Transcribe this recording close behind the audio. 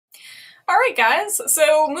All right, guys,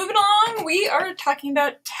 so moving on, we are talking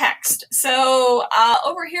about text. So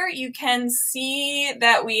over here, you can see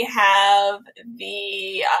that we have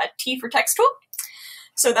the T for text tool.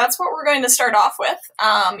 So that's what we're going to start off with.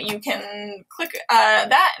 You can click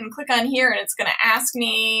that and click on here, and it's going to ask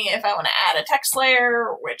me if I want to add a text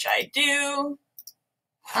layer, which I do.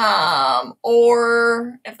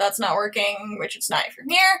 Or if that's not working, which it's not from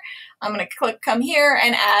here, I'm going to come here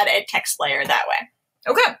and add a text layer that way.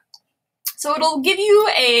 Okay. So it'll give you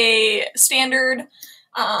a standard,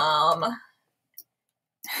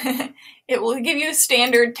 it will give you a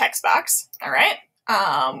standard text box, all right?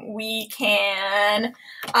 We can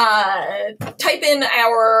type in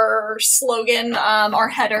our slogan, our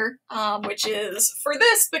header, which is for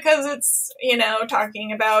this because it's,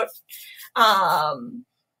 talking about,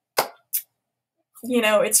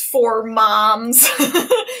 it's for moms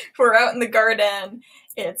who are out in the garden.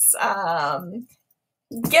 It's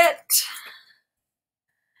get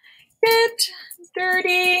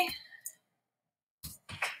dirty,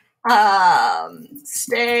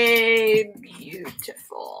 stay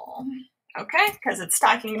beautiful. Okay, because it's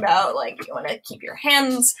talking about you want to keep your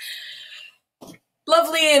hands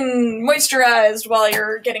lovely and moisturized while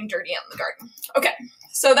you're getting dirty out in the garden. Okay,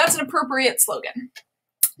 so that's an appropriate slogan.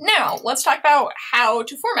 Now, let's talk about how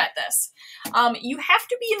to format this. You have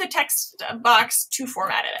to be in the text box to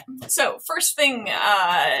format it. So first thing,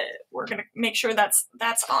 we're going to make sure that's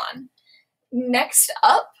on. Next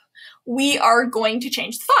up, we are going to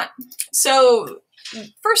change the font. So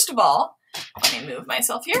first of all, let me move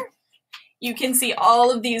myself here. You can see all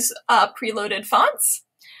of these preloaded fonts.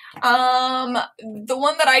 The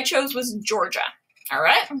one that I chose was Georgia. All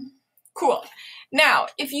right, cool. Now,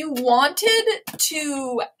 if you wanted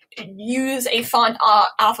to use a font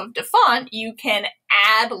off of DaFont, you can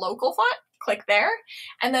add local font, click there,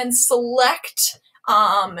 and then select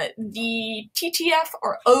the TTF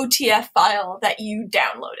or OTF file that you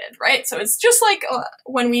downloaded, right? So it's just like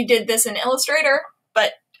when we did this in Illustrator,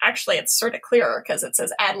 but actually it's sort of clearer because it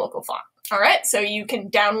says add local font. All right, so you can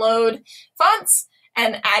download fonts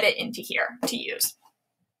and add it into here to use.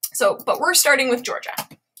 So, but we're starting with Georgia.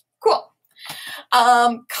 Cool.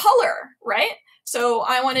 Color, right? So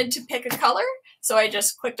I wanted to pick a color, so I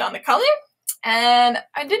just clicked on the color, and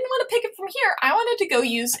I didn't want to pick it from here. I wanted to go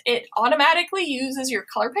use it automatically uses your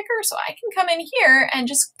color picker, so I can come in here and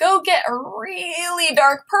just go get a really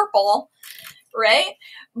dark purple, right?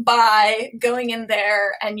 By going in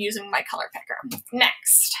there and using my color picker.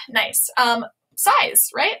 Next, nice. Size,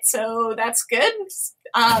 right? So that's good.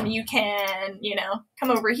 You can, come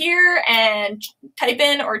over here and type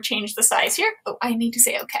in or change the size here. Oh, I need to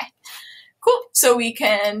say okay. Cool. So we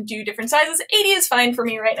can do different sizes. 80 is fine for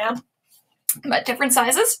me right now, but different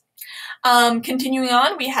sizes. Continuing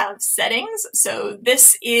on, we have settings. So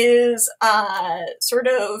this is sort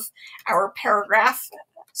of our paragraph.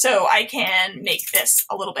 So I can make this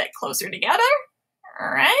a little bit closer together. All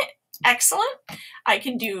right. Excellent. I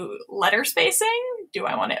can do letter spacing. Do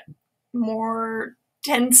I want it more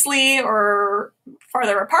densely or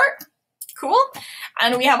farther apart? Cool.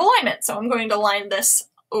 And we have alignment. So I'm going to line this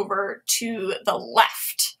over to the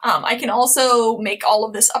left. I can also make all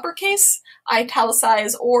of this uppercase,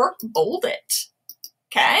 italicize, or bold it.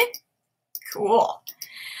 Okay. Cool.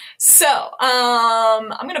 So I'm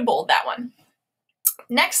going to bold that one.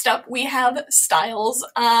 Next up, we have styles.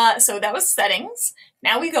 So that was settings.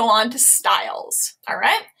 Now we go on to styles, all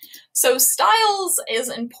right? So styles is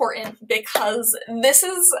important because this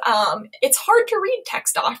is, it's hard to read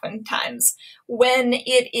text oftentimes when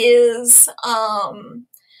it is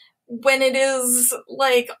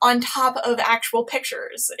like on top of actual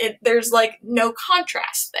pictures. There's like no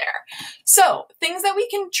contrast there. So things that we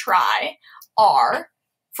can try are,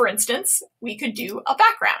 for instance, we could do a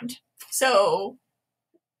background. So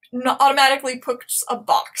automatically puts a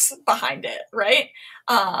box behind it, right?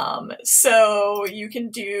 So you can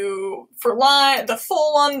do for line, the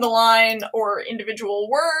full one, the line, or individual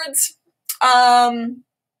words. I'm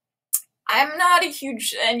not a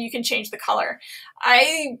huge, and you can change the color.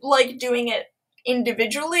 I like doing it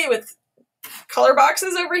individually with color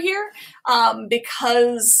boxes over here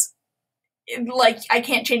because I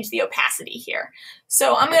can't change the opacity here.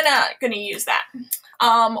 So I'm gonna use that.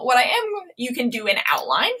 You can do an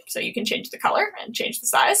outline, so you can change the color and change the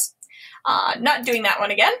size. Not doing that one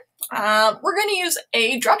again. We're gonna use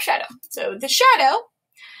a drop shadow. So the shadow,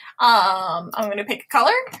 I'm gonna pick a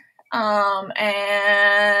color, and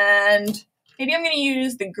maybe I'm gonna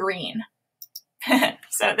use the green.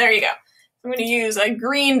 So there you go. I'm gonna use a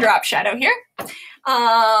green drop shadow here.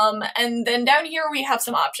 And then down here we have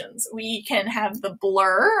some options. We can have the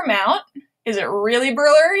blur amount is it really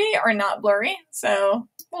blurry or not blurry? So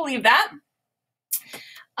we'll leave that.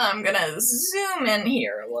 I'm gonna zoom in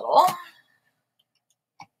here a little.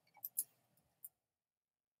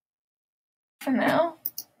 For now.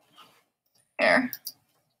 Here.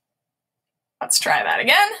 Let's try that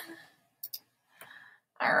again.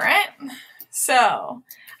 All right. So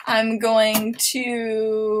I'm going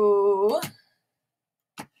to,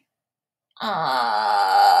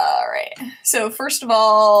 all right. So first of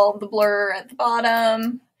all, the blur at the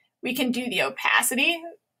bottom, we can do the opacity.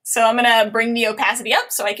 So I'm gonna bring the opacity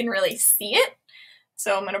up so I can really see it.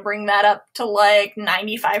 So I'm gonna bring that up to like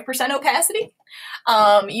 95% opacity.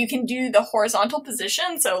 You can do the horizontal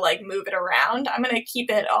position, so like move it around. I'm gonna keep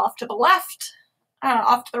it off to the left,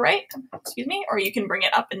 off to the right, excuse me, or you can bring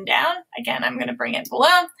it up and down. Again, I'm gonna bring it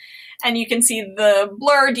below, and you can see the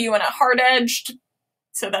blur. Do you want it hard edged?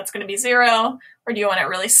 So that's gonna be 0, or do you want it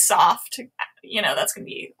really soft? You know, that's gonna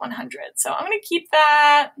be 100. So I'm gonna keep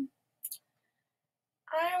that.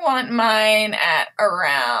 I want mine at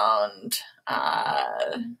around,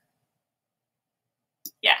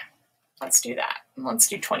 yeah, let's do that. Let's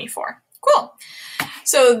do 24. Cool.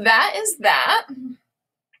 So that is that.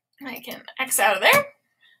 I can X out of there,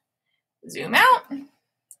 zoom out,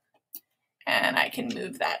 and I can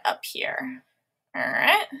move that up here. All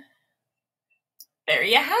right. There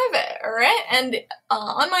you have it. All right. And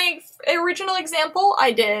on my original example,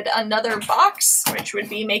 I did another box, which would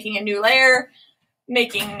be making a new layer,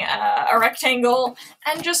 making a rectangle,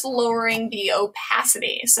 and just lowering the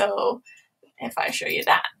opacity. So if I show you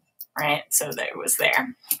that, right? So that it was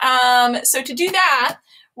there. So to do that,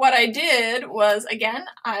 what I did was, again,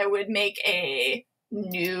 I would make a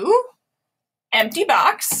new empty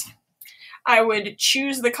box. I would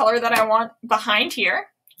choose the color that I want behind here,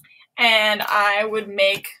 and I would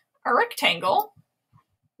make a rectangle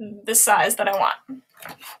the size that I want.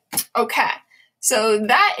 Okay. So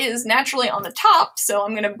that is naturally on the top, so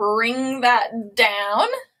I'm gonna bring that down.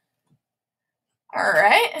 All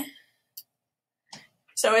right.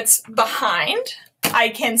 So it's behind. I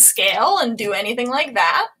can scale and do anything like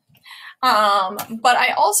that. But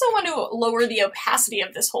I also want to lower the opacity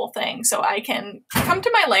of this whole thing. So I can come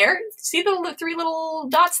to my layer. See the 3 little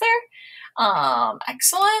dots there?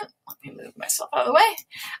 Excellent. Let me move myself out of the way.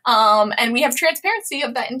 And we have transparency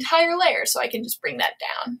of that entire layer, so I can just bring that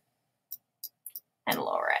down and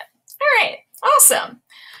lower it. All right, awesome.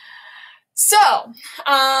 So,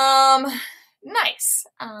 nice.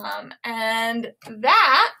 And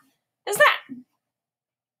that is that.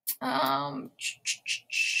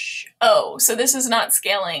 Oh, so this is not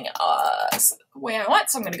scaling the way I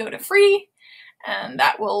want, so I'm going to go to free, and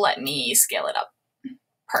that will let me scale it up.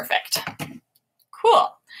 Perfect.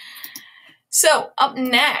 Cool. So up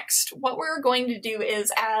next, what we're going to do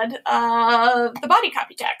is add the body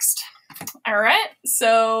copy text. All right,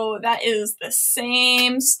 so that is the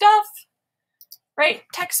same stuff, right?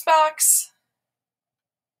 Text box.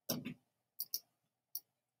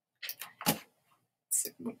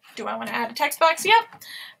 Do I want to add a text box? Yep.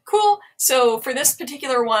 Cool. So for this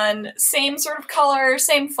particular one, same sort of color,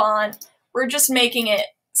 same font. We're just making it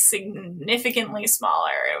significantly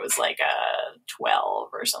smaller. It was like a 12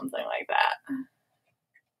 or something like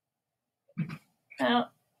that.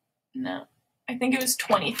 No, I think it was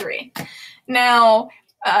 23. Now,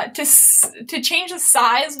 to change the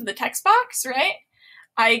size of the text box, right,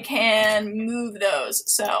 I can move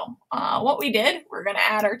those. So what we did, we're going to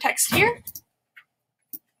add our text here.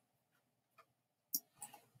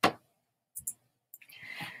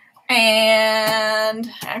 And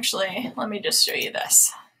actually, let me just show you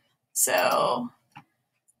this. So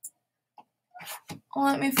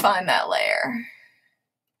let me find that layer.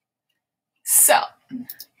 So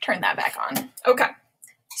turn that back on. Okay,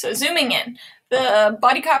 so zooming in. The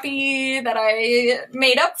body copy that I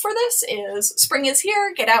made up for this is spring is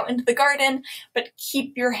here, get out into the garden, but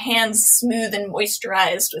keep your hands smooth and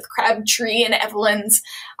moisturized with Crabtree and Evelyn's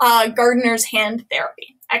Gardener's Hand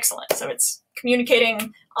Therapy. Excellent. So it's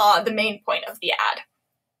communicating the main point of the ad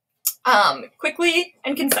quickly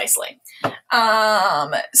and concisely.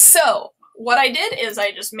 So what I did is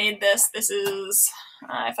I just made this. This is,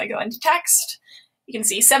 if I go into text, you can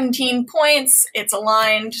see 17 points. It's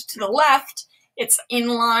aligned to the left. It's in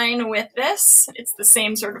line with this. It's the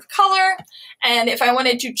same sort of color. And if I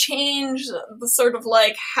wanted to change the sort of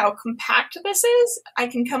like how compact this is, I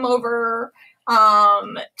can come over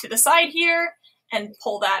to the side here and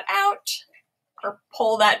pull that out or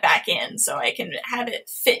pull that back in so I can have it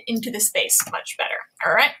fit into the space much better.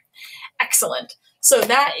 All right, excellent. So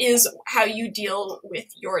that is how you deal with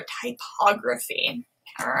your typography.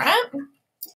 All right.